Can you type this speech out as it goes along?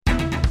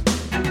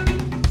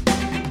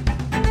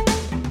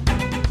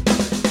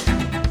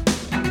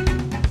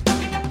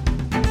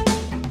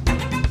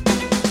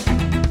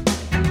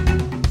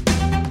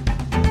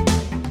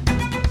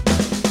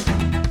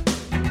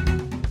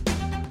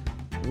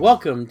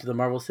Welcome to the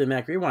Marvel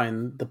Cinematic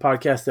Rewind, the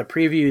podcast that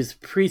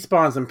previews,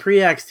 pre-spawns, and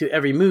pre-acts to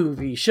every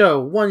movie, show,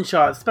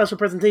 one-shot, special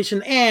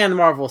presentation, and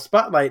Marvel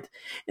Spotlight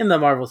in the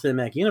Marvel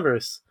Cinematic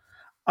Universe.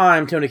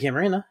 I'm Tony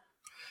Camarena.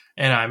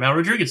 And I'm Al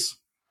Rodriguez.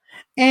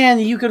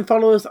 And you can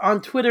follow us on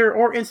Twitter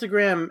or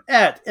Instagram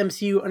at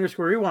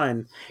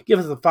MCU_Rewind. Give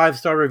us a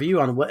 5-star review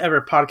on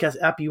whatever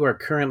podcast app you are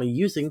currently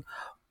using,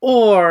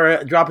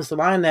 or drop us a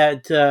line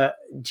at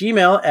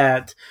Gmail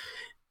at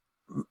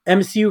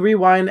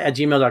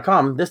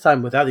mcurewind@gmail.com, this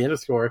time without the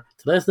underscore,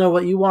 to let us know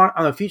what you want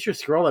on a future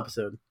Scroll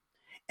episode.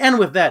 And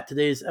with that,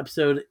 today's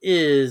episode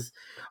is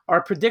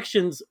our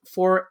predictions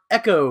for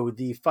Echo,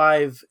 the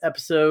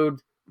 5-episode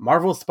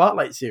Marvel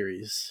Spotlight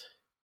series.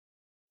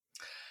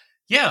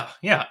 Yeah.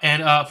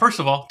 And first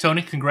of all,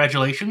 Tony,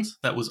 congratulations.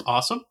 That was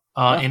awesome.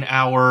 In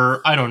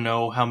our, I don't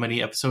know how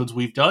many episodes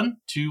we've done,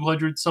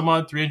 200 some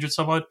odd, 300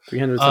 some odd.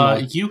 300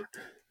 some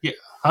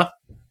odd.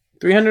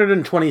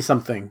 320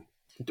 something.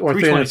 Or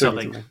 320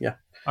 something. Yeah.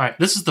 All right.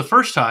 This is the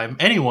first time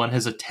anyone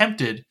has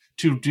attempted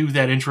to do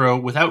that intro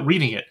without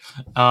reading it.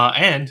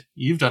 And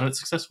you've done it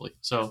successfully.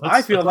 So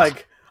I feel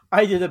like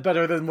I did it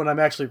better than when I'm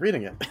actually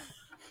reading it.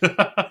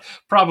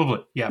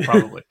 Probably. Yeah,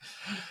 probably.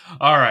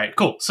 All right,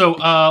 cool. So,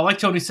 like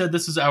Tony said,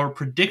 this is our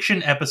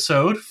prediction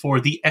episode for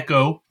the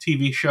Echo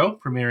TV show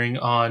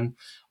premiering on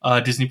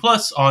Disney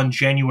Plus on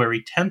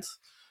January 10th.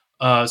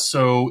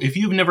 So if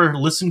you've never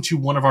listened to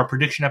one of our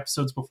prediction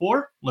episodes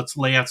before, let's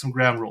lay out some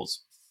ground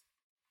rules.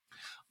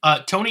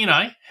 Tony and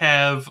I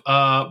have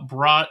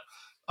brought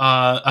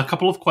a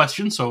couple of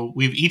questions. So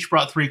we've each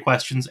brought 3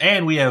 questions,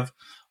 and we have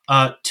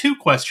 2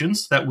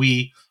 questions that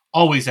we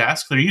always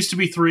ask. There used to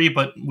be 3,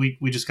 but we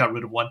just got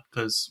rid of one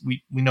because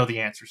we know the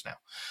answers now.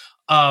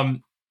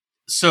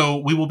 So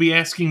we will be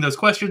asking those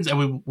questions, and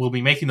we will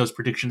be making those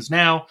predictions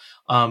now.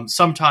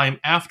 Sometime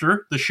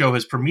after the show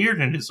has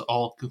premiered and is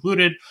all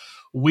concluded,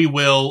 we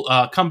will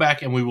come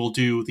back and we will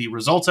do the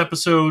results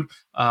episode,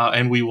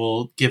 and we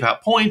will give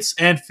out points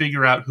and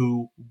figure out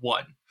who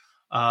won.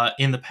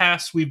 In the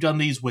past, we've done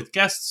these with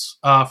guests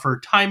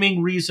for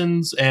timing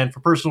reasons and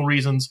for personal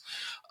reasons.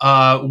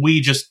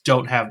 We just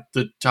don't have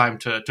the time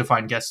to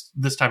find guests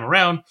this time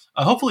around.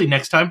 Hopefully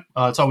next time.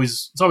 It's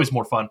always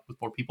more fun with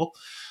more people.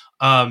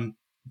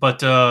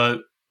 But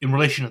in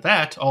relation to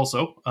that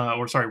also,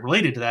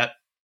 related to that,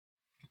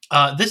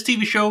 this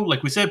TV show,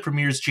 like we said,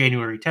 premieres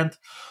January 10th.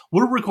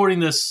 We're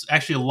recording this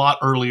actually a lot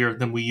earlier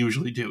than we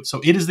usually do.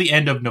 So it is the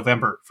end of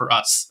November for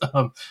us.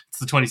 It's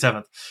the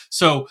 27th.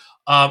 So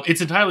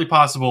it's entirely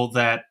possible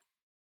that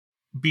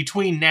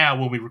between now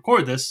when we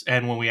record this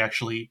and when we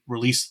actually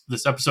release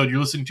this episode you're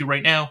listening to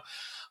right now,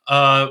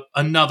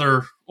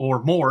 another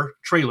or more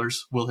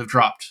trailers will have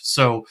dropped.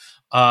 So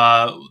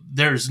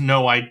there's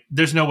no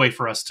way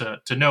for us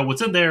to know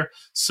what's in there.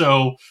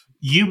 So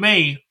you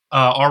may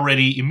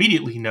already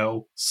immediately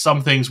know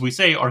some things we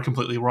say are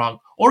completely wrong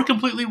or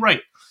completely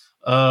right.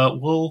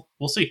 We'll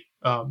see.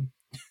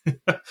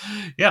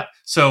 Yeah.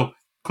 So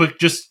quick,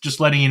 just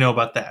letting you know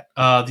about that.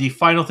 The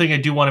final thing I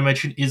do want to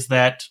mention is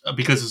that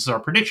because this is our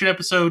prediction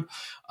episode,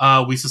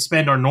 we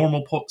suspend our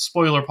normal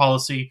spoiler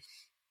policy.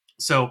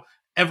 So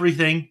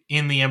everything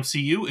in the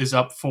MCU is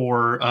up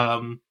for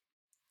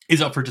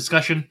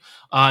discussion.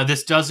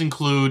 This does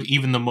include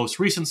even the most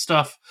recent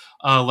stuff,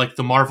 like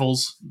the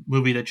Marvels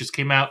movie that just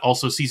came out,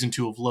 also season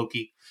 2 of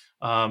Loki.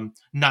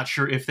 Not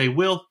sure if they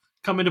will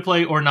come into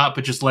play or not,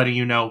 but just letting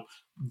you know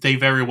they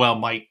very well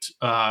might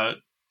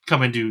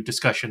come into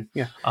discussion.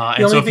 Yeah.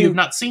 And so if you've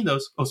not seen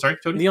those... Oh, sorry,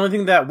 Tony? The only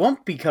thing that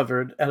won't be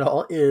covered at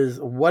all is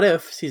What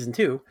If Season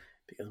 2,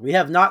 because we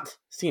have not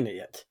seen it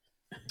yet.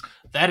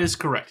 That is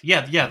correct.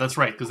 Yeah, that's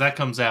right, because that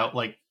comes out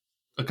like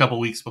a couple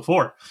weeks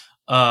before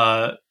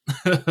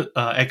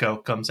Echo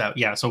comes out.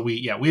 Yeah, so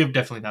we have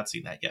definitely not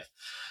seen that yet.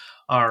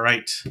 All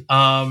right.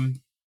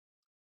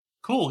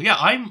 Cool. Yeah,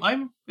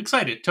 I'm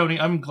excited, Tony.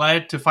 I'm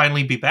glad to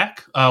finally be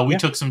back. We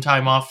took some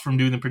time off from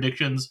doing the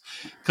predictions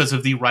because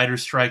of the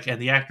writer's strike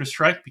and the actor's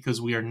strike, because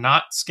we are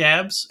not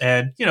scabs.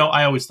 And,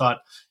 I always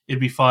thought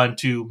it'd be fun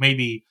to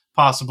maybe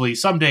possibly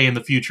someday in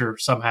the future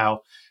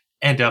somehow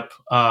end up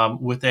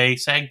with a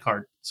SAG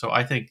card. So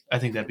I think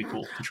that'd be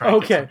cool to try.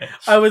 Okay.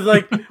 I was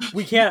like,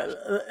 we can't.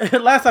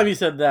 Last time you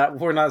said that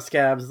we're not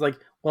scabs, it's like,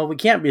 well, we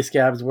can't be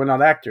scabs. We're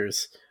not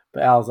actors.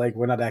 But Al's like,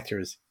 we're not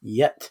actors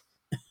yet.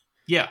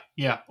 Yeah.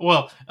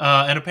 Well,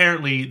 and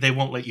apparently they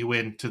won't let you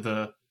into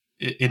the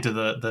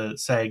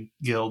SAG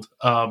guild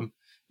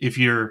if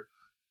you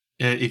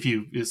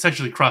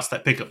essentially cross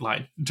that pickup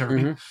line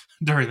during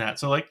that.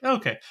 So like,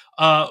 okay,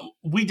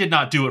 we did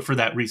not do it for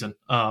that reason.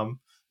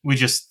 We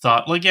just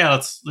thought like, yeah,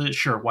 let's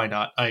sure, why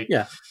not?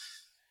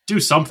 Do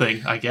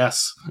something, I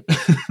guess.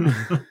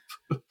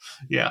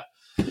 Yeah.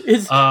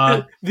 It's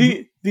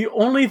the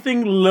only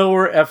thing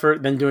lower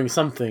effort than doing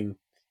something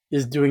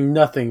is doing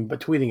nothing but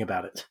tweeting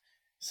about it.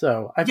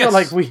 So I feel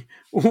like we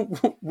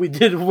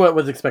did what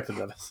was expected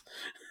of us.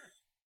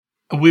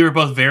 We were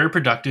both very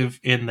productive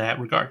in that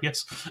regard.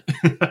 Yes.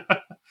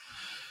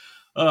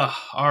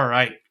 All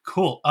right.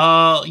 Cool. So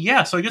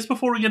I guess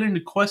before we get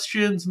into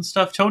questions and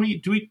stuff,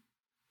 Tony,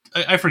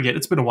 I forget.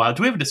 It's been a while.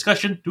 Do we have a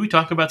discussion? Do we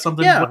talk about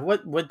something? Yeah.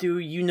 What do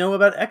you know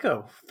about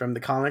Echo from the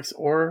comics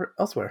or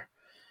elsewhere?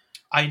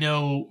 I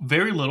know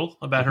very little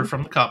about her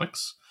from the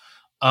comics.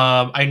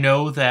 I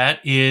know that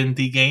in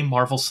the game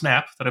Marvel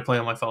Snap that I play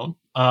on my phone,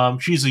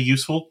 she's a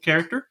useful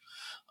character.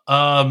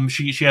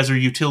 She has her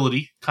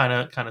utility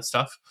kind of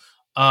stuff.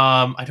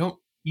 I don't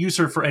use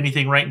her for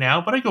anything right now,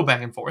 but I go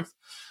back and forth.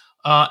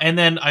 And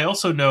then I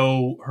also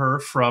know her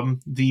from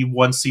the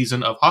one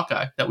season of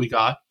Hawkeye that we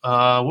got.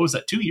 What was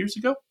that? 2 years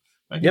ago?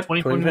 Right? Yep,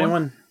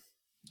 2021.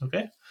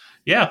 Okay.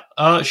 Yeah.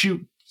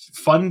 She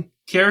fun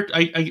character.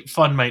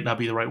 Fun might not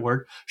be the right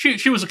word.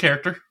 She was a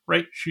character,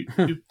 right? She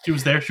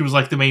was there. She was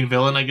like the main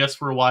villain, I guess,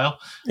 for a while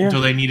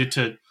until they needed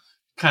to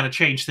kind of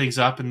change things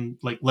up and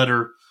like let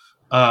her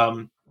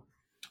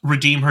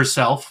redeem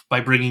herself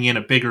by bringing in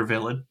a bigger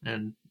villain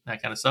and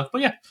that kind of stuff.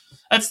 But yeah,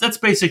 that's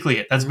basically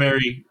it. That's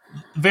very.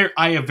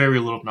 I have very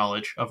little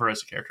knowledge of her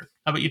as a character.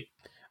 How about you?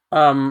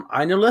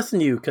 I know less than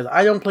you because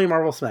I don't play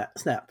Marvel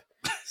Snap.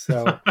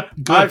 So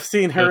I've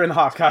seen her in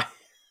Hawkeye.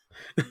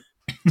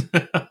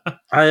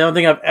 I don't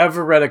think I've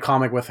ever read a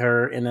comic with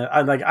her in it.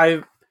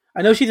 I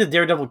know she's a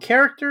Daredevil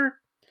character,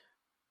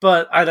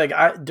 but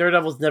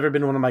Daredevil's never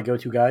been one of my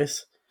go-to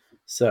guys.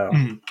 So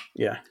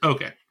yeah.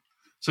 Okay.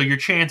 So your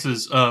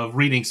chances of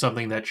reading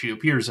something that she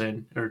appears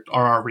in are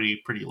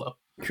already pretty low.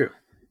 True.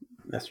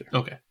 That's true.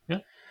 Okay. Yeah.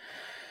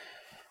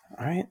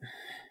 All right.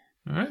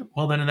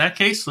 Well, then in that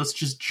case, let's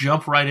just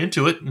jump right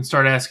into it and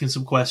start asking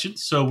some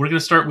questions. So we're going to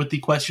start with the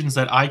questions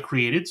that I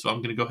created. So I'm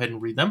going to go ahead and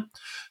read them.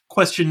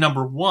 Question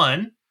number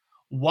 1.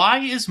 Why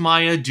is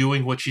Maya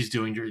doing what she's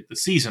doing during the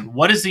season?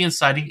 What is the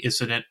inciting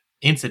incident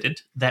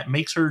that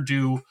makes her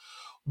do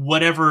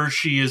whatever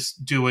she is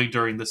doing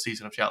during the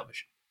season of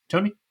television?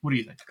 Tony, what do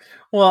you think?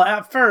 Well,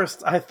 at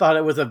first, I thought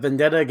it was a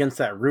vendetta against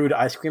that rude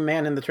ice cream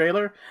man in the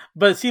trailer,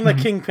 but it seemed like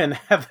Kingpin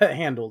had that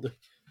handled.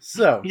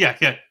 So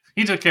yeah.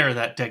 He took care of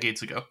that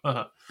decades ago.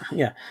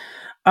 Yeah.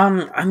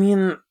 I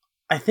mean,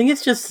 I think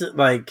it's just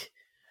like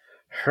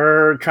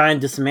her trying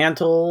to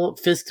dismantle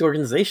Fisk's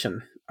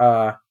organization.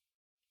 And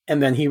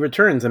then he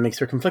returns and makes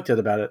her conflicted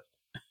about it.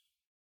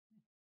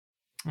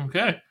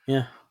 Okay.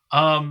 Yeah.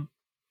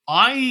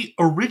 I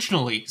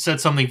originally said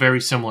something very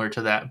similar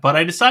to that, but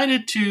I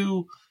decided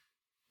to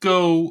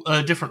go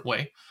a different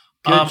way.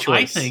 Good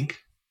choice. I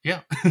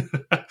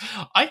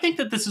think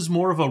that this is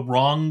more of a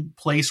wrong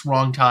place,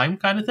 wrong time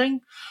kind of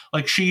thing.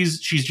 Like she's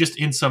just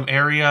in some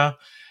area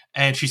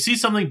and she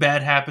sees something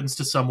bad happens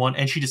to someone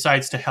and she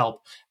decides to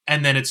help,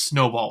 and then it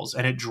snowballs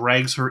and it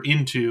drags her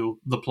into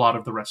the plot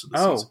of the rest of the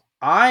season.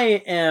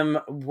 I am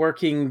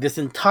working this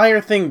entire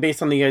thing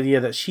based on the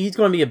idea that she's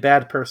going to be a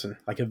bad person,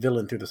 like a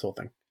villain through this whole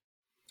thing.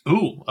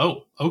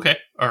 Okay.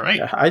 All right.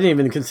 I didn't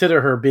even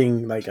consider her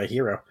being like a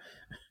hero.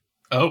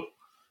 Oh,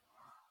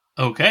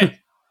 okay.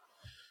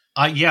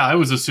 I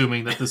was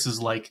assuming that this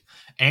is like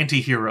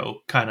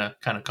anti-hero kind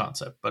of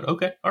concept, but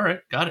okay, all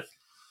right, got it.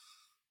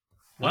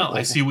 Well,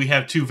 I see we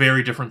have two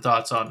very different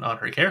thoughts on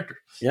her character.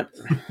 Yep.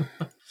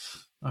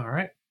 All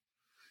right,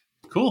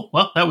 cool.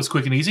 Well, that was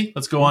quick and easy.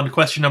 Let's go on to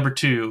question number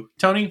 2.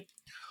 Tony,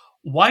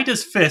 why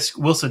does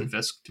Wilson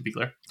Fisk, to be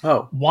clear,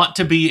 want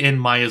to be in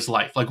Maya's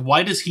life? Like,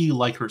 why does he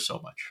like her so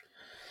much?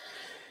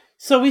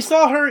 So we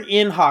saw her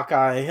in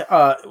Hawkeye.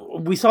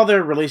 We saw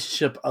their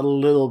relationship a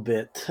little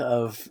bit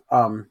of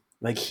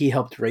like he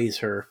helped raise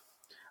her.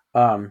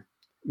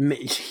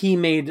 He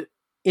made,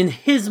 in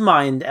his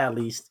mind at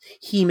least,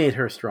 he made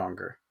her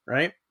stronger,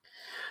 right?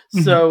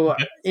 Mm-hmm. So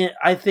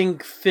I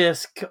think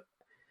Fisk,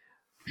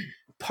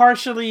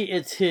 partially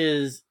it's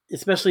his,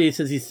 especially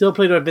since he still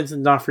played with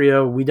Vincent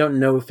D'Onofrio. We don't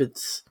know if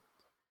it's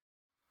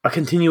a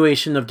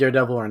continuation of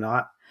Daredevil or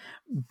not,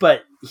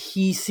 but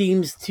he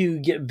seems to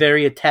get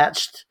very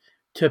attached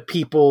to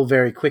people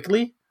very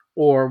quickly,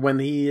 or when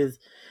he is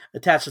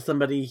attached to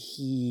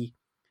somebody,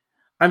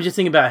 I'm just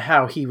thinking about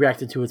how he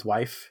reacted to his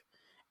wife,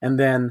 and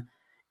then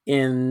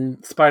in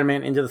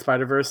Spider-Man Into the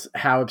Spider-Verse,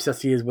 how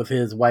obsessed he is with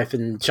his wife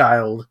and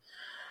child.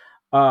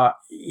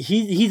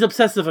 He's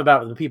obsessive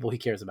about the people he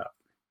cares about.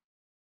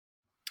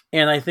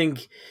 And I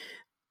think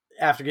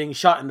after getting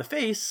shot in the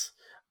face,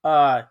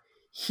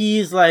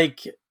 he's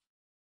like,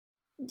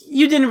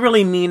 you didn't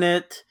really mean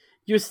it.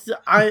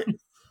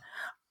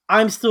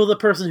 I'm still the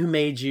person who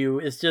made you.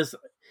 It's just,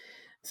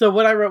 so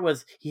what I wrote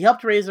was, he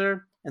helped raise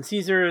her and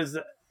sees her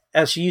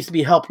as she used to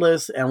be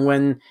helpless, and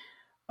when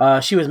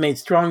she was made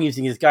strong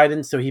using his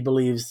guidance, so he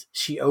believes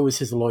she owes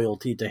his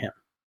loyalty to him.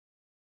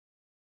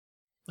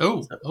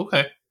 Oh,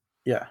 okay.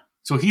 Yeah.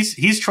 So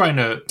he's trying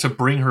to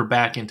bring her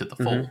back into the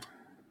fold.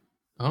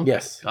 Mm-hmm. Okay,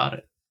 yes. Got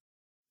it.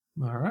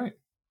 All right.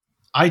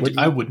 I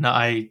would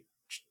not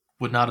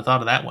have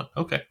thought of that one.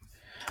 Okay.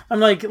 I'm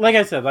like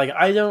I said, like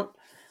I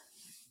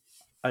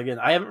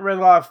haven't read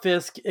a lot of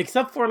Fisk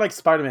except for like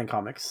Spider-Man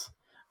comics,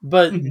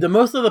 but the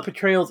most of the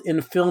portrayals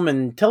in film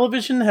and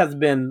television has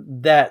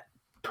been that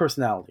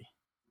personality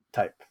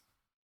type.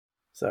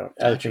 So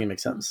I think it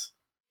makes sense.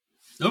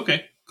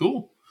 Okay,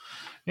 cool.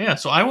 Yeah,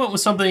 so I went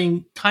with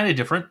something kind of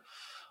different.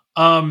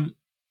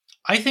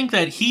 I think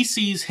that he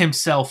sees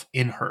himself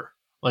in her.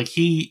 Like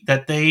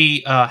that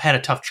they had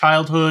a tough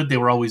childhood. They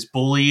were always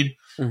bullied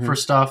for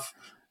stuff.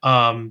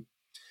 Trying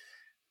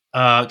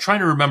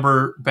to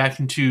remember back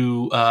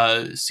into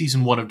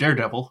season 1 of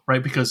Daredevil,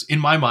 right? Because in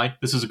my mind,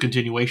 this is a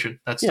continuation.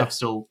 That stuff's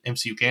still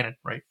MCU canon,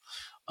 right?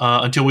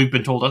 Until we've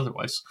been told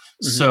otherwise.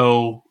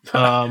 So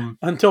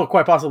until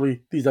quite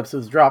possibly these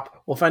episodes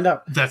drop, we'll find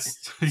out.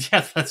 That's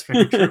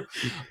very true.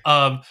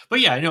 But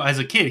yeah, as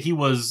a kid, he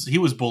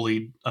was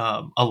bullied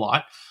a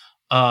lot.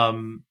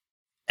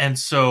 And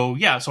so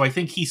so I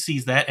think he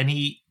sees that, and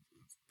he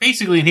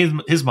basically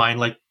in his mind,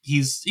 like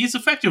he's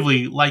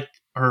effectively like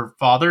her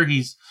father.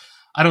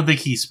 I don't think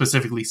he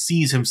specifically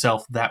sees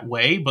himself that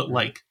way, but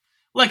like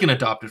an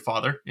adopted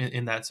father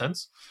in that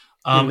sense.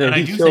 And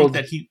I do think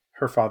that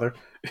her father.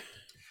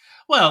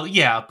 Well,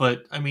 yeah,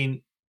 but I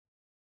mean,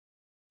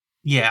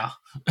 yeah.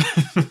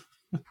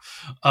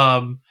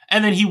 And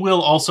then he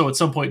will also at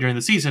some point during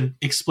the season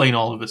explain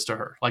all of this to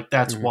her. Like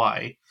that's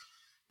why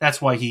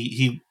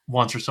he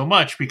wants her so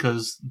much,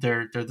 because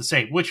they're the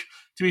same. Which,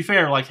 to be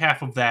fair, like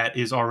half of that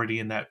is already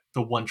in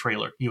the one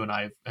trailer you and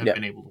I have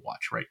been able to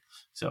watch, right?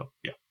 So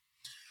yeah.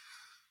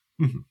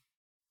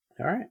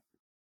 All right.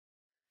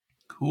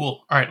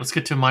 Cool. All right, let's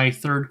get to my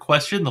third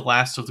question, the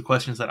last of the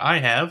questions that I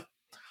have.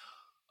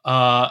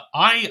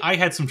 I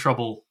had some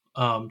trouble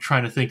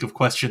trying to think of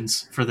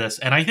questions for this,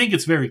 and I think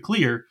it's very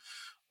clear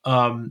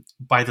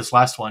by this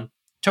last one.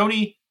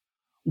 Tony,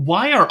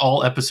 why are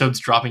all episodes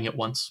dropping at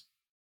once?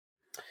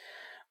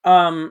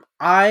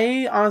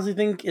 I honestly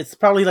think it's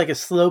probably like a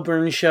slow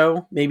burn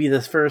show. Maybe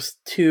the first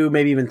 2,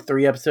 maybe even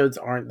 3 episodes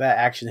aren't that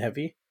action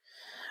heavy.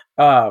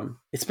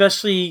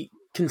 Especially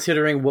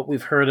considering what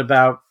we've heard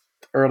about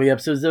early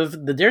episodes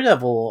of the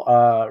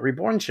Daredevil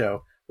Reborn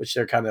show, which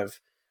they're kind of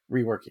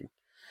reworking.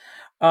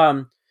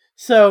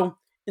 So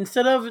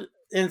instead of, and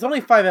it's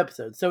only 5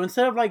 episodes, so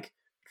instead of like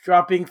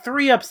dropping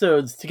 3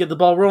 episodes to get the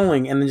ball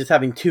rolling and then just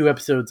having 2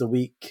 episodes a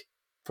week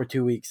for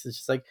 2 weeks, it's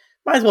just like,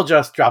 might as well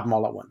just drop them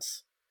all at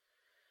once.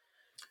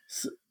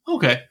 So,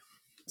 okay.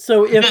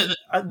 So if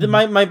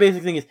my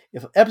basic thing is,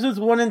 if episodes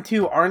 1 and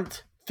 2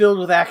 aren't filled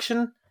with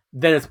action,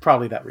 then it's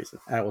probably that reason.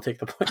 And I will take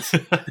the points.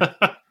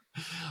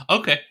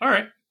 Okay. All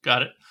right.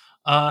 Got it.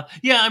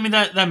 Yeah, I mean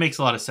that makes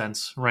a lot of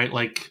sense, right?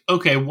 Like,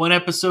 okay, 1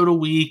 episode a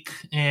week,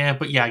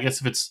 but yeah, I guess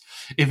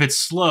if it's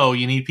slow,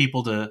 you need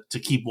people to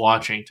keep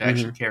watching to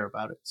actually care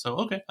about it. So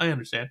okay, I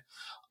understand.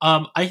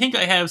 I think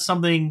I have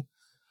something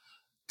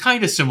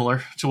kind of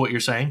similar to what you're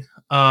saying.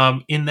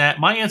 In that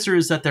my answer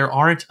is that there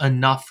aren't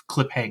enough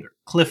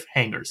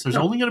cliffhangers. There's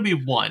only going to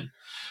be 1.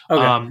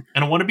 Okay.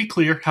 And I want to be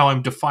clear how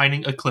I'm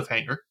defining a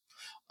cliffhanger.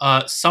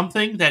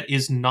 Something that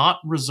is not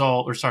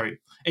resolved,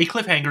 a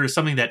cliffhanger is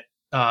something that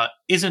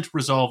isn't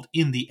resolved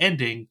in the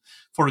ending.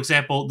 For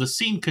example, the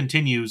scene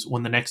continues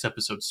when the next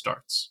episode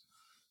starts.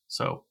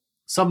 So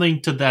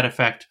something to that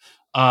effect.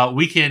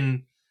 We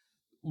can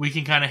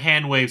kind of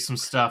hand wave some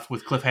stuff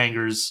with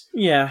cliffhangers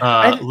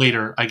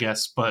later, I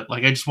guess. But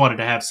like, I just wanted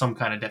to have some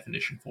kind of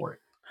definition for it.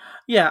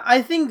 Yeah,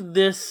 I think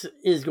this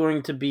is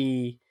going to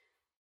be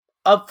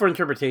up for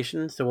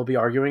interpretation. So we'll be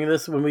arguing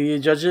this when we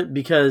judge it,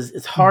 because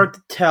it's hard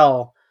to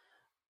tell.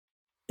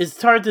 It's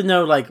hard to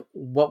know, like,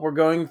 what we're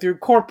going through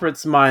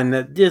corporate's mind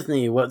at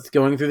Disney, what's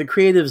going through the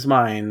creative's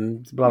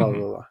mind, blah, blah,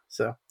 blah, blah.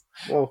 So,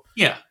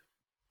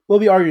 we'll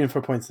be arguing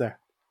for points there.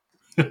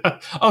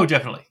 Oh,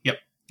 definitely. Yep.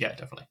 Yeah,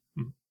 definitely.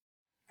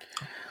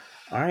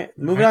 All right.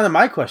 Moving on to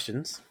my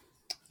questions.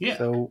 Yeah.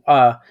 So,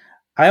 I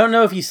don't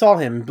know if you saw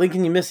him. Blink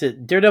and you miss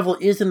it. Daredevil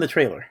is in the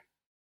trailer.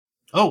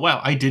 Oh,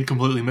 wow. I did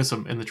completely miss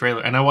him in the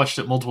trailer, and I watched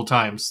it multiple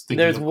times.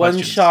 There's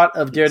one shot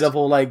of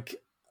Daredevil, like,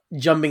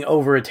 jumping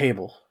over a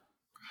table.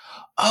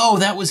 Oh,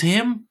 that was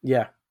him?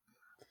 Yeah.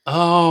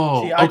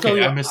 Oh,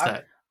 see, I missed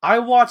that. I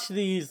watched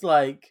these,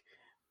 like,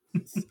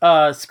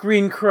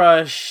 Screen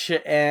Crush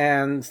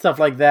and stuff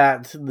like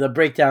that, the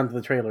breakdown to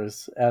the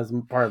trailers, as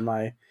part of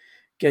my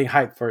getting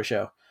hyped for a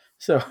show.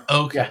 So,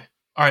 okay. Yeah.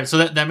 All right, so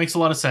that makes a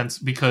lot of sense,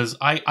 because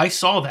I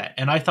saw that,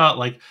 and I thought,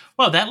 like,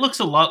 well, that looks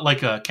a lot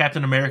like a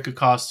Captain America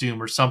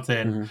costume or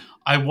something.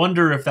 I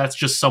wonder if that's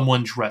just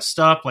someone dressed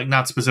up, like,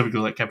 not specifically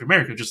like Captain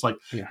America, just like,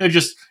 they're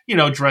just,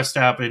 dressed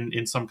up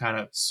in some kind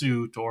of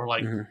suit, or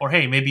like, or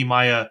hey, maybe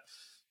Maya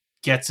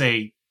gets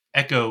a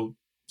Echo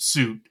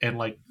suit, and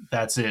like,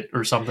 that's it,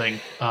 or something.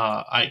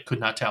 I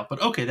could not tell.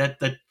 But okay, that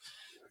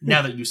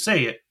now that you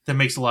say it, that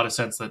makes a lot of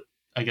sense that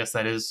I guess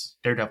that is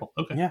Daredevil.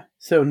 Okay. Yeah.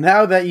 So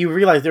now that you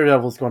realize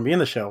Daredevil is going to be in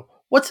the show,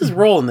 what's his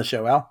role in the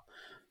show, Al?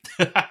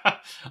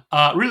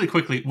 Really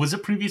quickly, was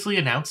it previously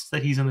announced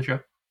that he's in the show?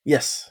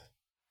 Yes.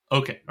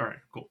 Okay. All right.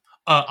 Cool.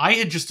 I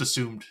had just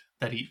assumed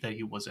that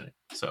he was in it.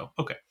 So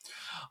okay.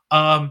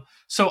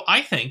 So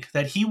I think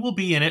that he will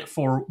be in it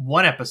for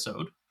 1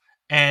 episode,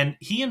 and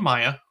he and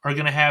Maya are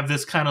going to have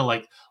this kind of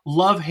like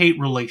love-hate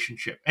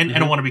relationship. And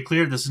I want to be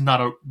clear, this is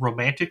not a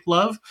romantic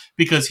love,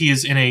 because he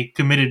is in a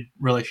committed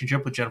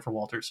relationship with Jennifer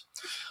Walters.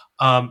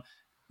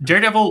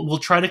 Daredevil will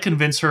try to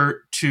convince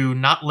her to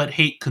not let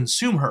hate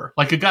consume her,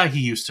 like a guy he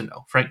used to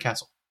know, Frank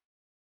Castle.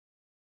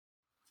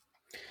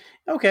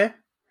 Okay.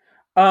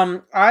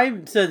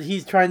 I said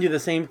he's trying to do the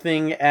same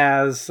thing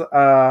as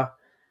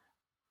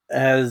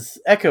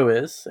Echo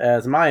is,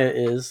 as Maya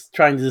is,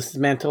 trying to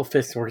dismantle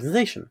Fisk's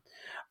organization.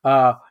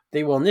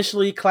 They will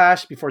initially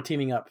clash before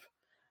teaming up.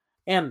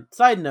 And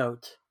side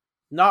note,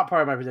 not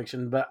part of my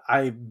prediction, but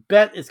I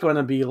bet it's going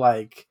to be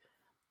like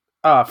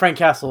Frank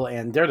Castle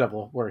and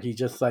Daredevil, where he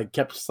just like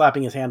kept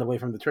slapping his hand away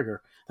from the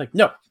trigger. Like,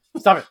 no,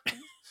 stop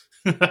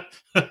it.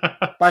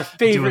 My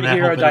favorite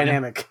hero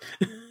dynamic.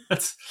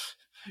 That's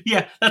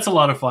a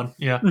lot of fun.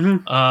 Yeah.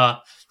 Mm-hmm.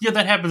 Yeah,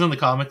 that happens in the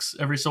comics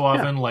every so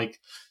often. Yeah. Like,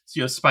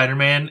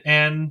 Spider-Man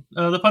and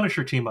the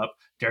Punisher team up.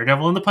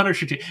 Daredevil and the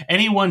Punisher team.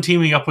 Anyone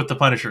teaming up with the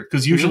Punisher,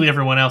 because usually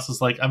everyone else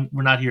is like,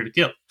 we're not here to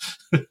kill.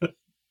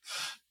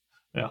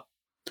 Yeah.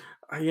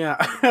 Yeah.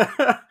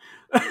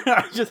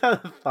 I just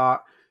had a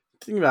thought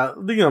thinking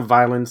of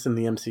violence in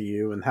the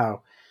MCU and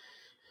how,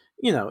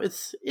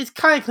 it's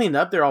kind of cleaned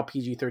up. They're all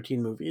PG-13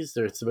 movies.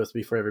 They're supposed to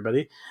be for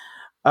everybody.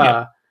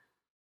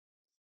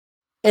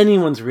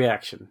 Anyone's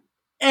reaction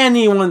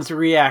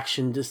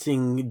to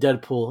seeing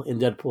Deadpool in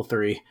Deadpool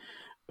 3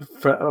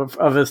 of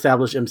an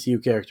established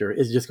MCU character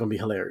is just going to be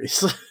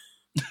hilarious.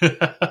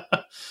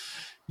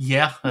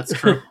 Yeah, that's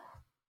true.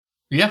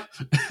 Yeah.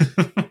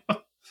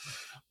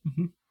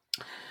 Mm-hmm.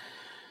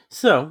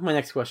 So, my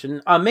next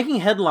question.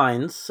 Making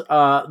headlines,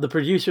 the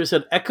producer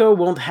said Echo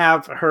won't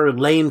have her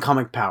lame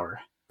comic power.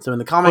 So in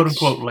the comics...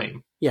 Quote-unquote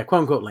lame. Yeah,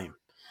 quote-unquote lame.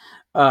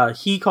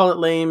 He called it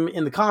lame.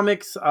 In the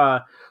comics,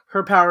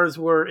 her powers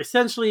were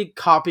essentially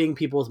copying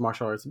people's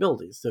martial arts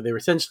abilities. So they were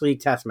essentially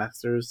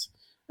Taskmaster's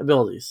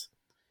abilities.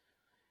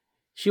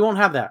 She won't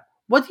have that.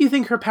 What do you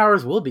think her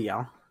powers will be,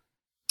 Al?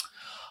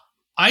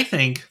 I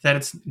think that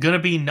it's going to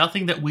be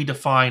nothing that we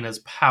define as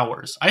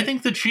powers. I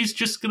think that she's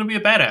just going to be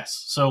a badass.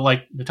 So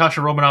like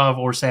Natasha Romanoff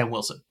or Sam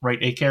Wilson, right?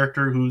 A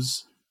character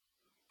who's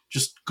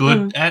just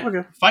good at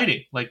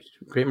fighting. Like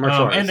great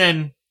martial artist. And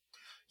then,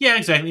 yeah,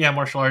 exactly. Yeah,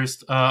 martial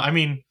artist. I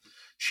mean,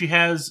 she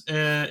has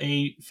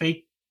a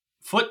fake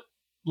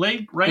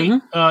leg, right?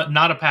 Mm-hmm.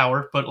 Not a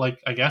power, but like,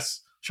 I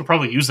guess she'll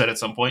probably use that at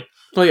some point.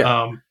 Oh,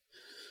 yeah.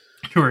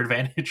 To her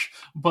advantage.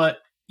 But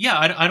yeah,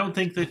 I don't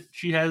think that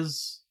she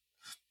has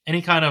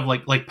any kind of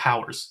like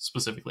powers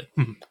specifically.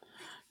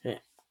 Yeah.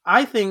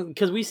 I think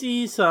because we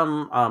see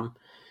some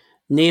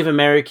Native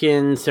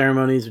American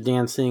ceremonies of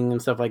dancing and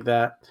stuff like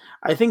that.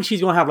 I think she's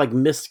going to have like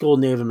mystical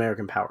Native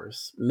American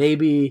powers.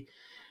 Maybe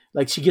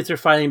like she gets her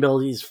fighting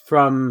abilities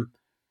from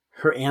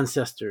her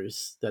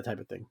ancestors, that type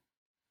of thing.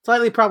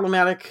 Slightly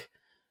problematic,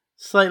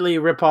 slightly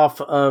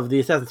ripoff of the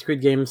Assassin's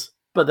Creed games,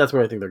 but that's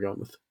where I think they're going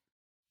with.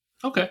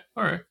 Okay,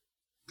 all right.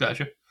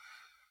 Gotcha.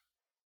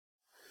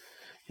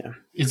 Yeah.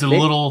 Is it a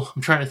little...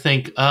 I'm trying to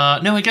think.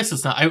 No, I guess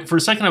it's not. For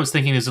a second I was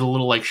thinking, is it a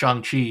little like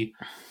Shang-Chi?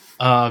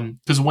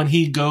 Because when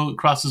he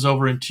crosses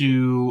over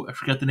into... I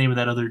forget the name of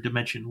that other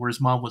dimension, where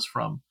his mom was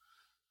from.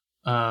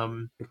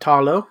 Ta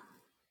Lo?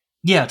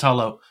 Yeah, Ta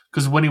Lo.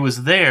 Because when he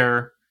was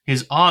there,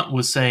 his aunt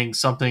was saying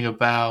something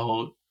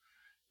about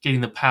getting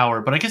the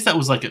power, but I guess that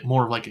was like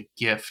more like a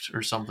gift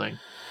or something.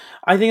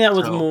 I think that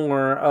was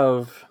more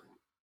of...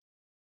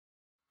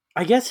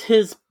 I guess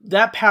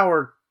that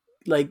power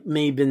like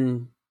may have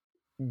been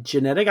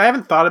genetic. I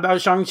haven't thought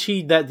about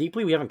Shang-Chi that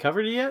deeply. We haven't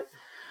covered it yet.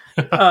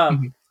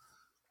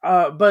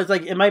 But it's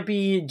like it might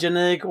be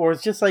genetic, or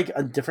it's just like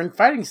a different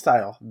fighting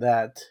style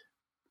that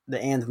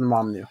the aunt and the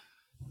mom knew.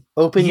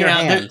 Open your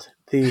hand.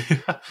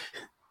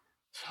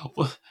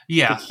 Well,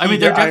 yeah, I mean,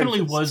 there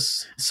definitely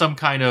was some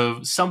kind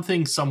of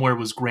something somewhere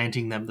was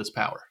granting them this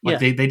power. Like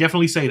they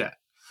definitely say that.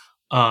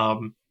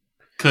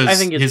 Because I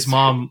think his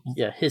mom,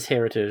 his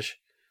heritage.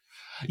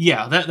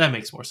 Yeah, that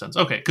makes more sense.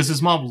 Okay, because his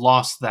mom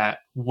lost that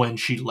when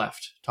she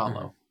left Ta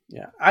Lo.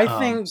 Yeah, I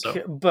think,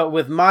 but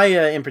with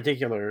Maya in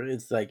particular,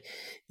 it's like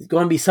it's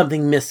going to be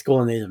something mystical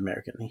and Native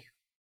American.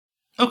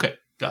 Okay,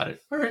 got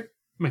it. All right,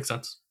 makes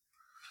sense.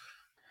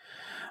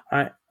 All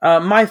right,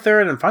 my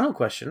third and final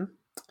question.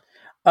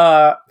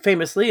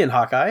 Famously in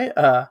Hawkeye,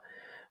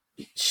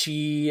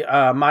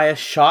 Maya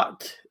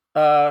shot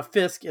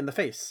Fisk in the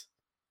face.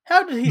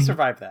 How did he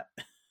survive that?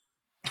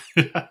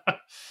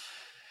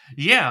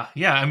 Yeah.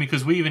 I mean,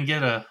 because we even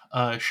get a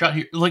shot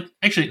here. Like,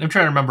 actually, I'm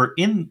trying to remember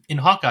in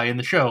Hawkeye in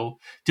the show,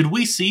 did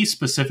we see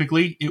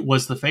specifically it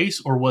was the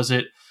face, or was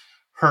it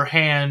her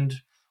hand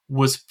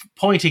was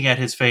pointing at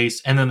his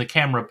face, and then the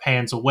camera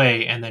pans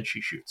away, and then she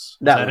shoots?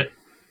 Is that it?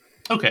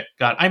 Okay,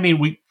 got it. I mean,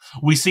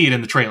 we see it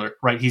in the trailer,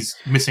 right? He's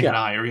missing an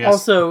eye, or he has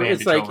also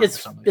it's like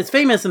it's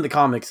famous in the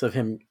comics of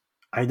him.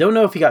 I don't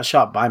know if he got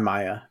shot by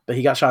Maya, but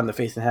he got shot in the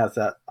face and has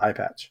that eye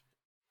patch.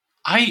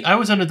 I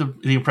was under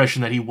the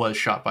impression that he was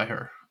shot by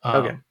her.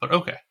 Okay. But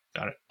okay,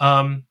 got it.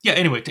 Yeah,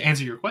 anyway, to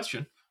answer your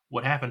question,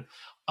 what happened?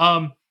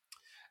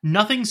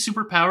 Nothing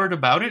super powered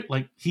about it.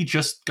 Like, he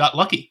just got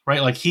lucky,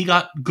 right? Like, he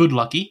got good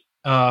lucky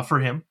for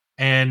him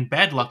and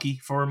bad lucky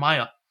for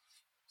Maya.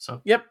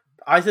 So yep,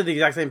 I said the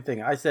exact same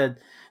thing. I said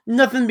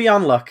nothing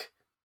beyond luck.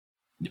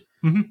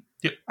 Mm-hmm.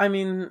 Yep. I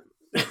mean,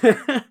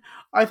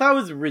 I thought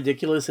it was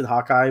ridiculous in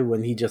Hawkeye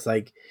when he just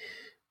like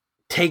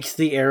takes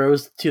the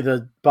arrows to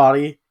the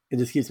body and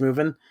just keeps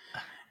moving.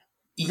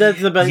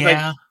 That's about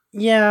like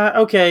yeah,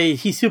 okay,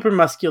 he's super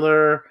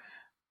muscular.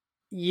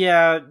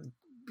 Yeah,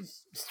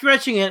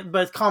 stretching it,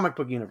 but it's comic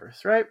book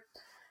universe, right?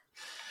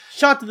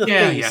 Shot to the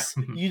Yeah. face,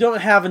 you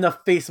don't have enough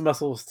face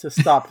muscles to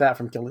stop that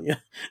from killing you.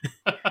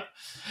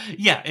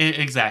 Yeah,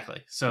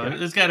 exactly. So Yeah.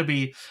 there's got to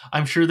be.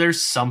 I'm sure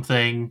there's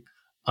something.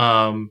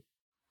 Um,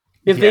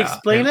 If they yeah,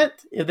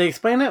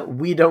 explain it,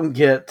 we don't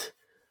get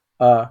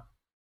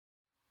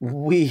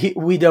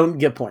we don't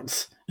get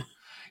points.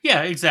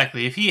 yeah,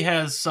 exactly. If he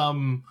has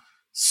some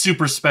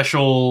super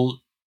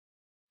special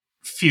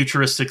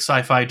futuristic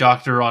sci-fi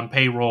doctor on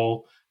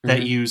payroll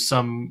that Mhm. use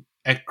some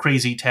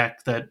crazy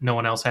tech that no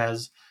one else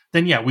has,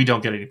 then yeah, we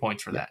don't get any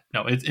points for that.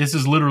 No, this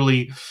is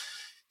literally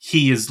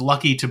he is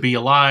lucky to be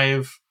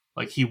alive.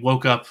 Like he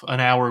woke up an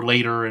hour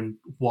later and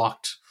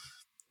walked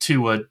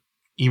to a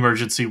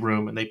emergency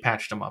room and they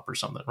patched him up or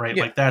something, right?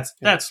 Yeah. Like that's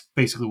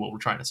basically what we're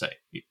trying to say.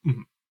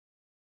 Mhm.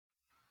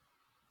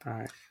 All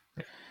right.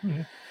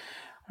 Mhm.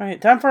 All right.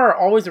 Time for our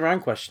always around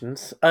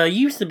questions.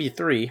 Used to be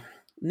 3.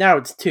 Now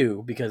it's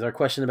 2 because our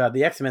question about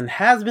the X-Men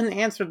has been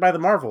answered by the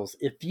Marvels.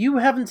 If you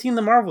haven't seen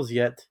the Marvels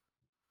yet,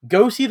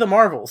 go see the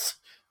Marvels.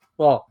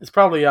 Well, it's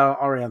probably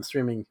already on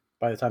streaming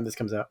by the time this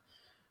comes out.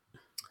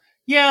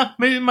 Yeah,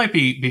 maybe it might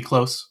be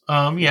close.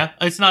 Yeah,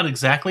 it's not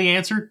exactly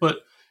answered, but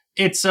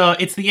it's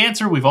the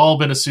answer we've all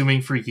been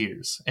assuming for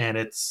years, and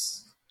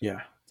it's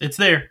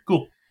there.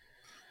 Cool.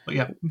 But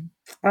yeah,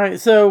 All right.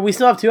 So we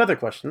still have 2 other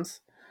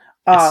questions.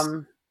 yes.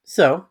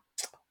 So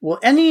will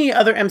any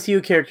other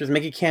MCU characters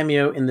make a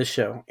cameo in this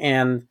show?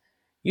 And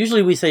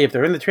usually we say if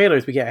they're in the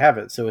trailers, we can't have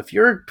it. So if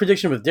your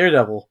prediction was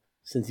Daredevil,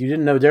 since you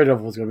didn't know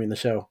Daredevil was going to be in the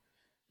show,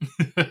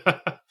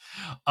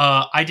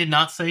 I did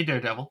not say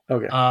Daredevil.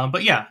 okay.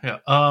 But yeah.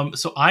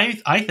 So I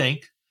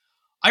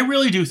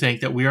really do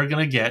think that we are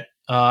going to get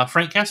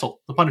Frank Castle,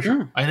 the Punisher.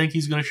 Mm. I think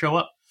he's going to show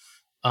up.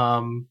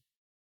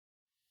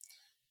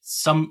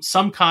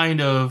 Some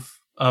kind of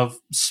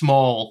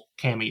small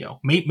cameo,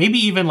 maybe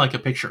even like a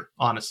picture,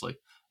 honestly.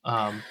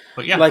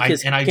 But yeah, Like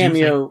his I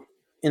cameo do think,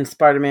 in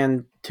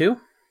Spider-Man 2?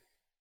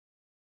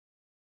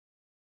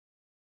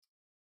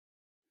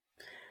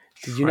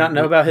 Did you not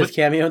know about his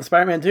cameo in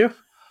Spider-Man 2?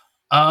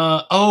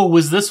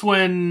 Was this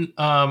when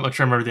I'm trying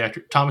to remember the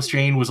actor Thomas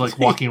Jane was like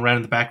walking around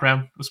in the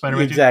background with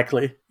Spider-Man 2?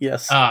 Exactly.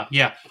 Yes.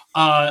 Yeah.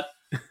 I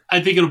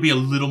think it'll be a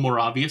little more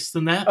obvious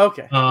than that.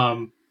 Okay.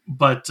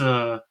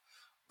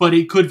 But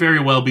it could very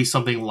well be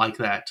something like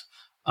that.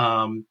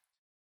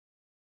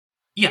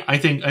 Yeah, I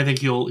think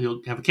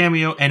he'll have a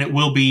cameo, and it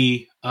will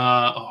be.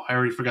 I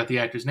already forgot the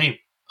actor's name.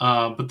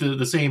 But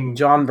the same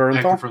John actor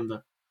Bernthal? from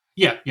the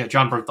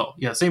John Bernthal.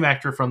 Yeah, same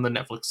actor from the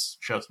Netflix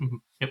shows. Mm-hmm.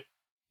 Yep.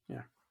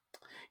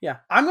 Yeah.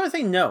 I'm going to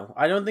say no.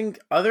 I don't think,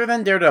 other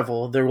than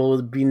Daredevil, there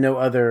will be no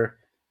other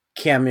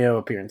cameo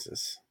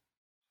appearances.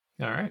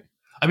 All right.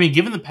 I mean,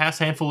 given the past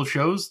handful of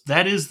shows,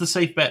 that is the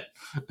safe bet.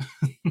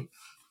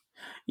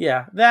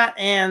 Yeah, that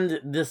and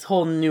this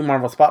whole new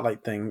Marvel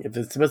Spotlight thing, if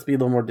it's supposed to be a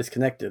little more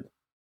disconnected,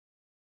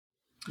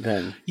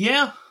 then...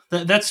 Yeah,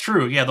 that's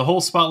true. Yeah, the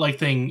whole Spotlight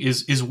thing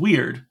is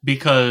weird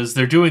because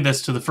they're doing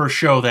this to the first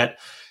show that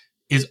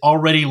is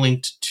already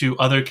linked to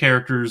other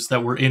characters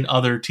that were in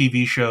other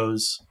TV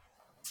shows.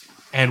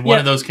 And one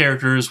of those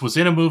characters was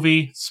in a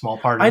movie, small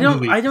part of the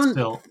movie. I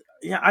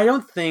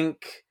don't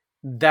think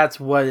that's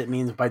what it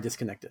means by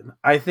disconnected.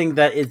 I think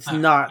that it's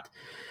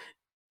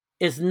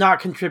not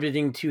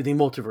contributing to the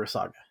multiverse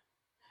saga.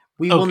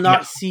 We will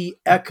not see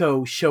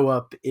Echo show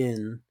up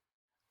in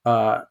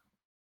the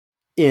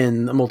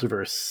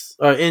multiverse,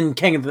 in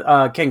Kang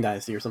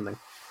Dynasty or something.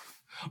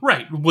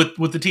 Right, what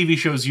the TV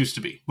shows used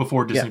to be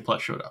before Disney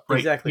Plus showed up. Right?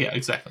 Exactly. Yeah,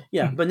 exactly.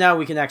 Yeah, but now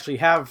we can actually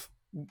have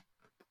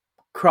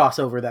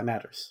crossover that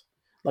matters.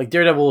 Like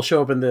Daredevil will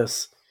show up in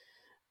this,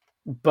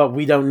 but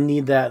we don't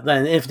need that.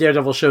 Then if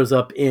Daredevil shows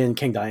up in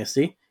Kang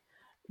Dynasty,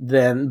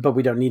 but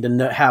we don't need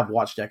to have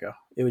watched Echo.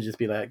 It would just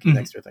be like an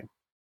extra thing.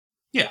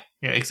 Yeah,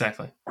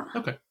 exactly.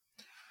 Okay.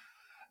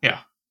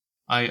 Yeah,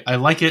 I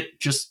like it.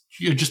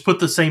 Just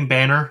put the same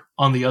banner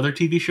on the other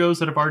TV shows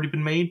that have already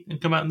been made and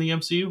come out in the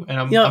MCU, and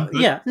I'm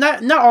good. Yeah,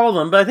 not all of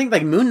them, but I think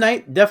like Moon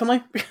Knight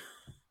definitely.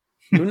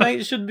 Moon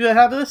Knight should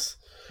have this.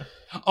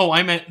 Oh,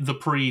 I meant the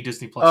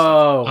pre-Disney Plus.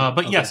 But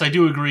okay. Yes, I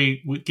do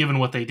agree. Given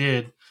what they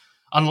did,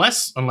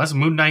 unless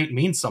Moon Knight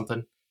means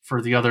something for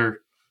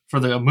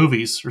the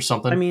movies or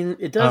something. I mean,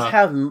 it does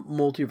have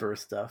multiverse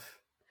stuff.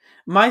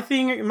 My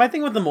thing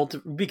with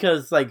the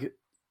because like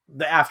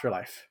the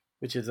Afterlife,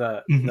 which is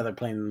another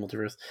plane in the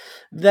multiverse,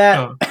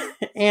 that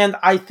and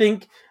I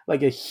think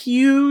like a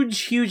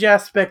huge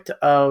aspect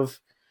of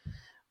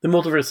the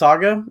multiverse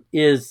saga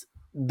is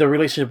the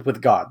relationship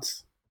with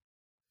gods.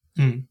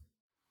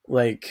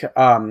 Like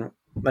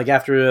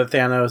after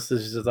Thanos,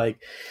 this is just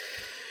like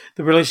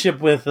the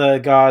relationship with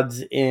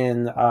gods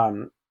in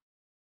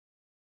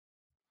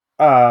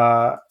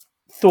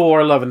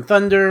Thor: Love and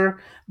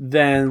Thunder.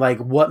 Then like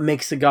what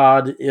makes a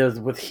god is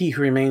with He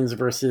Who Remains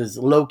versus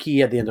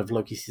Loki at the end of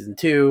Loki season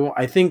 2.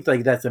 I think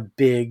like that's a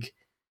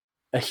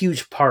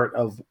huge part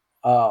of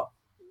the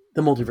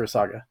multiverse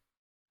saga,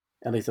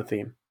 at least a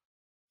theme.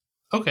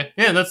 Okay.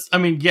 Yeah, I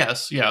mean,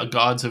 yes. Yeah,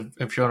 gods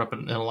have shown up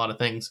in a lot of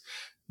things.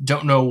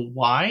 Don't know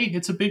why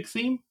it's a big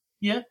theme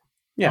yet.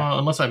 Yeah.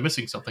 Unless I'm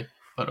missing something.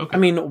 But okay. I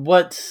mean,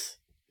 what's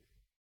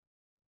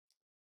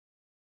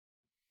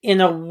in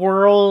a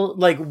world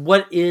like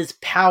what is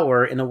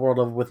power in a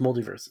world with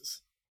multiverses?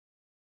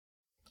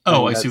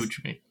 Oh, I see what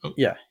you mean. Oh,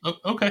 yeah. Oh,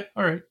 okay.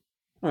 All right.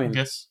 I mean,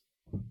 guess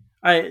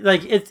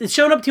it's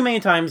shown up too many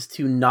times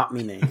to not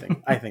mean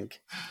anything. I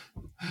think.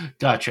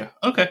 Gotcha.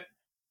 Okay.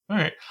 All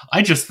right.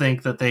 I just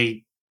think that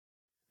they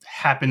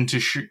happened to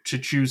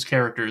choose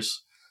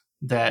characters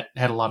that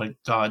had a lot of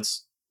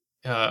gods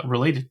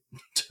related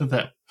to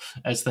them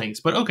as things.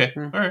 But okay.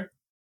 All right.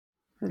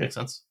 Makes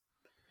sense.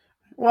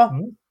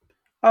 Well,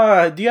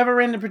 do you have a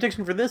random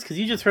prediction for this? Because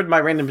you just heard my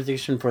random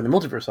prediction for the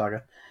Multiverse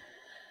Saga.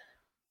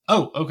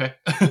 Oh, okay.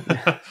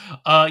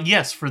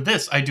 Yes, for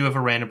this, I do have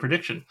a random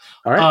prediction.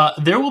 All right.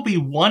 There will be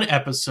one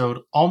episode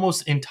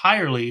almost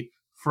entirely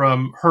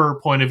from her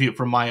point of view,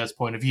 from Maya's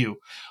point of view.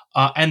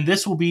 And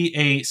this will be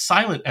a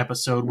silent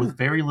episode with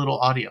very little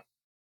audio.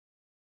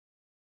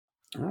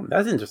 Oh,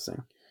 that's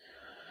interesting.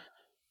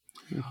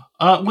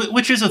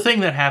 Which is a thing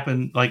that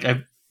happened.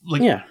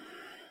 Yeah.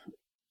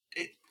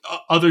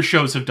 Other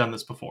shows have done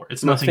this before.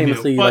 It's most nothing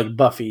famously, new. But, like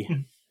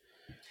Buffy.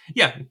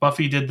 Yeah,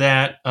 Buffy did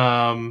that.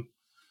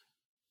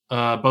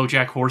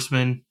 BoJack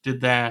Horseman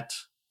did that.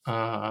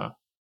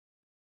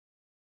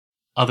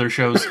 Other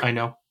shows I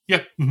know.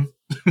 Yeah.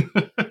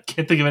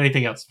 Can't think of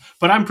anything else.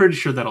 But I'm pretty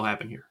sure that'll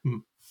happen here.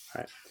 All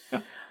right.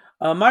 Yeah.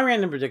 My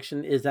random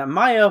prediction is that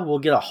Maya will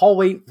get a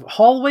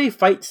hallway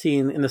fight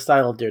scene in the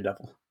style of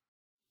Daredevil.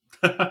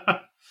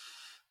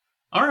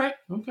 All right.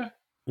 Okay.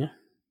 Yeah.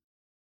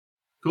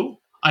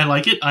 Cool. I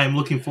like it. I'm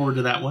looking forward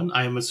to that one.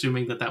 I am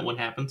assuming that one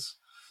happens.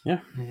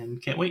 Yeah.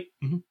 And can't wait.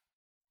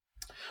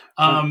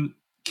 Mm-hmm.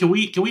 Can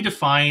we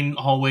define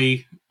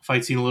hallway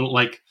fight scene a little?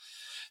 Like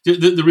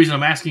the reason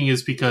I'm asking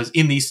is because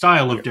in the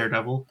style of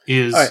Daredevil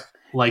is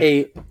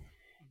like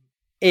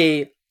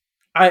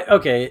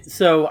okay.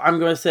 So I'm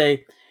going to say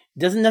it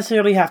doesn't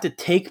necessarily have to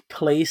take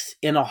place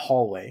in a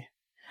hallway,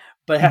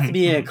 but it has to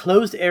be in a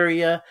closed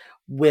area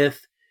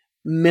with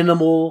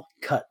minimal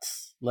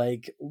cuts,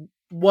 like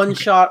one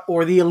shot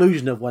or the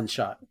illusion of one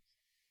shot.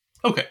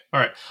 Okay, all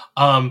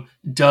right.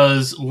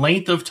 Does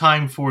length of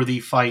time for the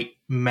fight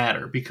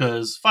matter?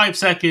 Because 5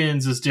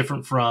 seconds is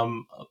different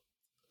from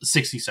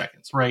 60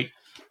 seconds, right?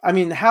 I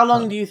mean, how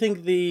long do you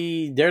think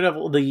the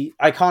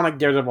iconic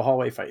Daredevil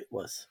hallway fight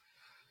was?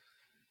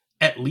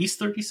 At least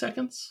 30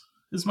 seconds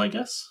is my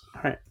guess.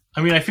 All right.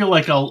 I mean, I feel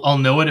like I'll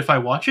know it if I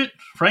watch it,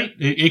 right?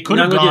 It could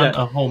have gone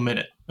a whole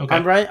minute. Okay.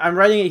 I'm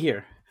writing it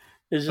here.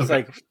 It's just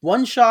like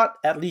one shot,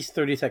 at least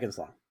 30 seconds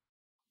long.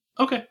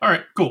 Okay, all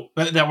right, cool.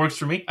 That works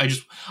for me. I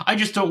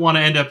just don't want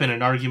to end up in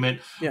an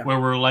argument where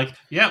we're like,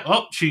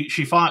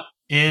 she fought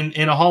in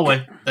a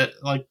hallway that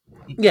like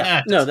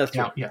that's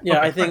true. Yeah, okay,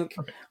 I think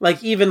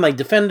like even like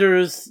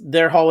Defenders,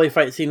 their hallway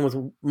fight scene was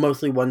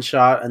mostly one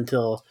shot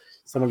until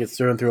someone gets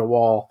thrown through a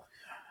wall.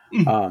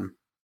 Mm-hmm.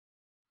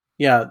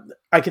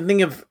 I can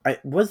think of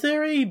was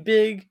there a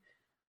big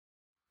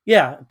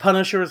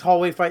Punisher's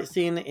hallway fight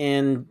scene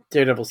in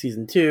Daredevil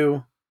season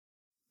 2.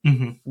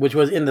 Mm-hmm. Which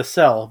was in the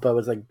cell, but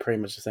was like pretty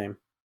much the same.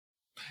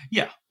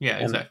 Yeah,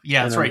 exactly.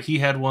 Yeah, that's right. He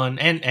had one,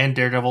 and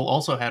Daredevil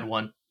also had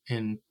one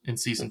in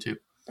season 2.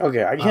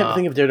 Okay, I can't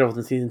think of Daredevil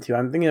in season 2.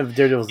 I'm thinking of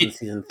Daredevil in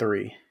season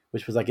 3,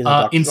 which was like in the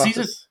doctor's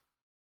office.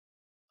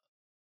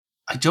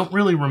 I don't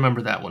really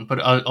remember that one, but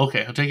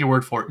okay, I'll take your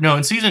word for it. No,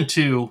 in season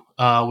 2,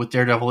 with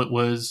Daredevil, it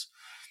was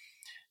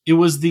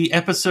the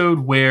episode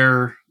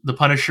where the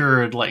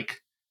Punisher had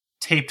like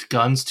taped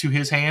guns to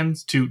his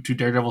hands, to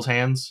Daredevil's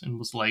hands, and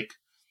was like,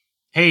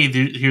 hey,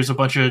 here's a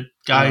bunch of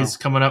guys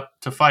coming up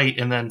to fight,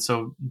 and then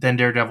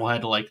Daredevil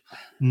had to like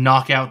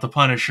knock out the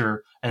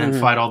Punisher and then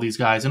fight all these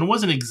guys. And it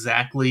wasn't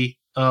exactly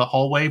a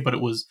hallway, but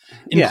it was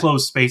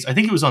enclosed space. I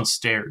think it was on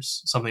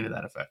stairs, something to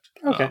that effect.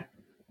 Okay.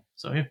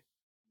 So yeah.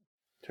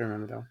 To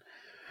remember that one.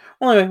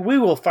 Well, anyway, we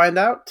will find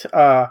out.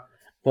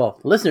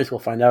 Listeners will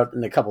find out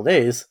in a couple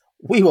days.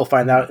 We will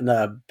find out in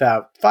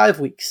about 5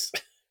 weeks.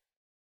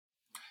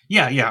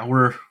 Yeah,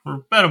 we're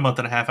about a month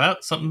and a half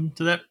out, something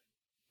to that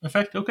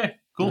effect. Okay,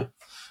 cool.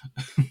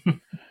 Yeah.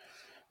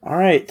 All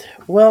right.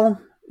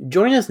 Well,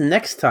 join us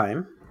next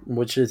time,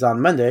 which is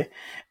on Monday,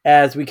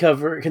 as we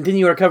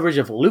continue our coverage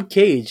of Luke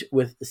Cage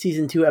with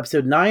season 2,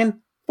 episode 9.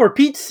 For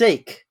Pete's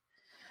sake.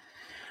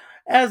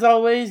 As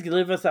always,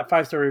 leave us that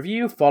 5-star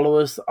review. Follow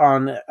us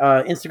on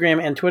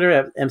Instagram and Twitter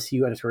at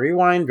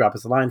MCU_Rewind. Drop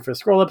us a line for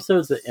scroll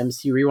episodes at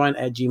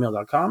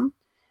mcurewind@gmail.com.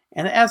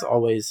 And as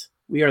always,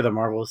 we are the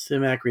Marvelous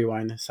Cinematic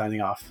Rewind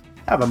signing off.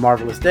 Have a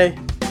marvelous day.